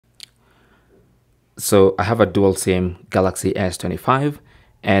So I have a dual SIM Galaxy S25,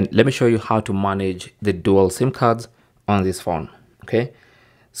 and let me show you how to manage the dual SIM cards on this phone. Okay,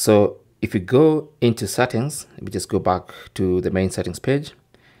 so if you go into settings, let me just go back to the main settings page.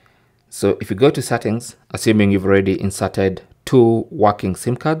 So if you go to settings, assuming you've already inserted 2 working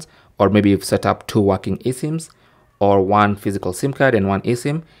SIM cards, or maybe you've set up 2 working eSIMs, or 1 physical SIM card and 1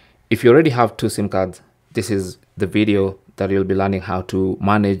 eSIM. If you already have 2 SIM cards, this is the video that you'll be learning how to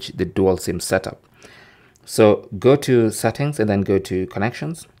manage the dual SIM setup. So go to settings and then go to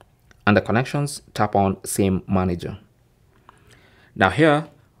connections. Under connections, tap on SIM manager. Now here,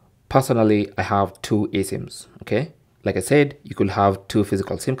 personally, I have 2 eSIMs. Okay, like I said, you could have 2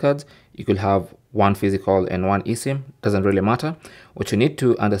 physical SIM cards. You could have 1 physical and 1 eSIM. Doesn't really matter. What you need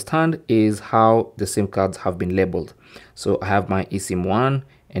to understand is how the SIM cards have been labeled. So I have my eSIM 1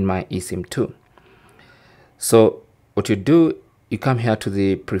 and my eSIM 2. So what you do, you come here to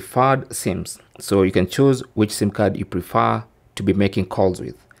the preferred SIMs. So you can choose which SIM card you prefer to be making calls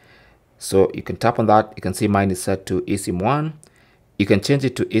with. So you can tap on that. You can see mine is set to eSIM 1. You can change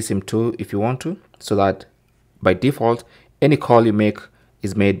it to eSIM 2 if you want to, so that by default, any call you make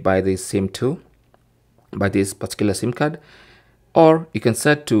is made by the SIM 2, by this particular SIM card. Or you can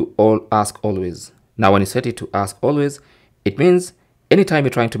set to ask always. Now when you set it to ask always, it means anytime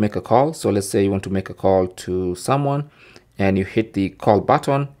you're trying to make a call, so let's say you want to make a call to someone and you hit the call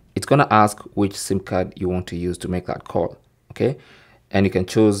button, it's going to ask which SIM card you want to use to make that call. Okay, and you can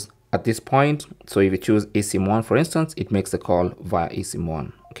choose at this point. So if you choose eSIM 1, for instance, it makes the call via eSIM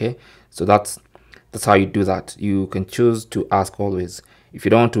 1. Okay, so that's how you do that. You can choose to ask always. If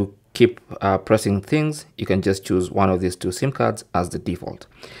you don't want to keep pressing things, you can just choose one of these 2 SIM cards as the default.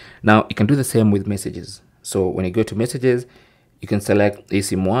 Now you can do the same with messages. So when you go to messages, you can select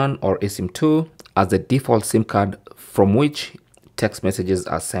eSIM 1 or eSIM 2 as the default SIM card from which text messages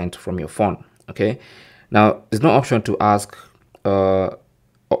are sent from your phone. Okay, now there's no option to ask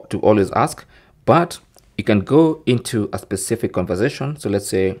to always ask, but you can go into a specific conversation. So let's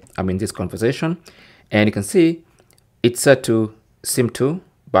say I'm in this conversation and you can see it's set to SIM 2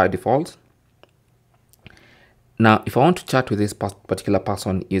 by default. Now if I want to chat with this particular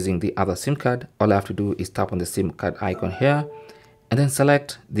person using the other SIM card, all I have to do is tap on the SIM card icon here and then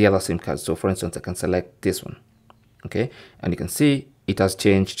select the other SIM card. So for instance, I can select this one. Okay, and you can see it has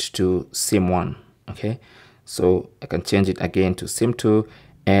changed to SIM 1. Okay, so I can change it again to SIM 2,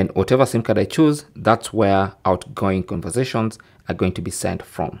 and whatever SIM card I choose, that's where outgoing conversations are going to be sent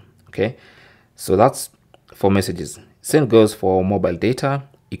from. Okay, so that's for messages. Same goes for mobile data.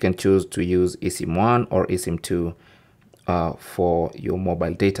 You can choose to use eSIM 1 or eSIM 2 for your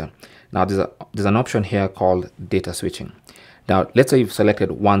mobile data. Now there's an option here called data switching. Now let's say you've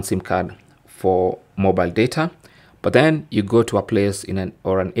selected 1 SIM card for mobile data, but then you go to a place in an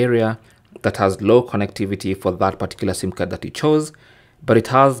area that has low connectivity for that particular SIM card that you chose, but it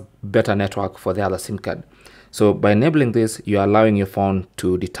has better network for the other SIM card. So by enabling this, you're allowing your phone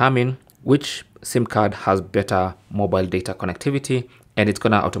to determine which SIM card has better mobile data connectivity, and it's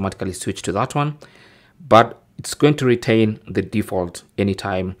going to automatically switch to that one. But it's going to retain the default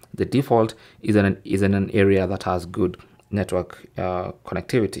anytime the default is in an area that has good network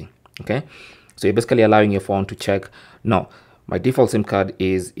connectivity. Okay, so you're basically allowing your phone to check, no, my default SIM card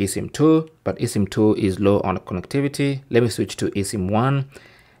is eSIM 2, but eSIM 2 is low on connectivity. Let me switch to eSIM 1.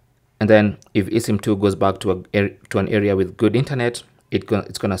 And then if eSIM 2 goes back to an area with good internet, it's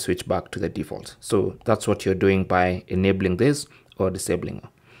going to switch back to the default. So that's what you're doing by enabling this or disabling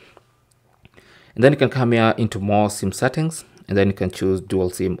it. And then you can come here into more SIM settings, and then you can choose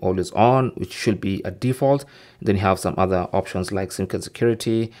dual SIM always on, which should be a default. And then you have some other options like SIM card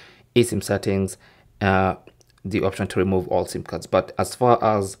security, eSIM settings, the option to remove all SIM cards. But as far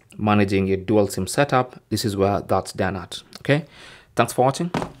as managing your dual SIM setup, this is where that's done at. Okay, thanks for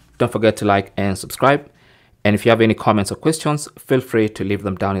watching. Don't forget to like and subscribe. And if you have any comments or questions, feel free to leave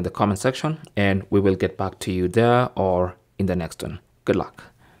them down in the comment section and we will get back to you there or in the next one. Good luck.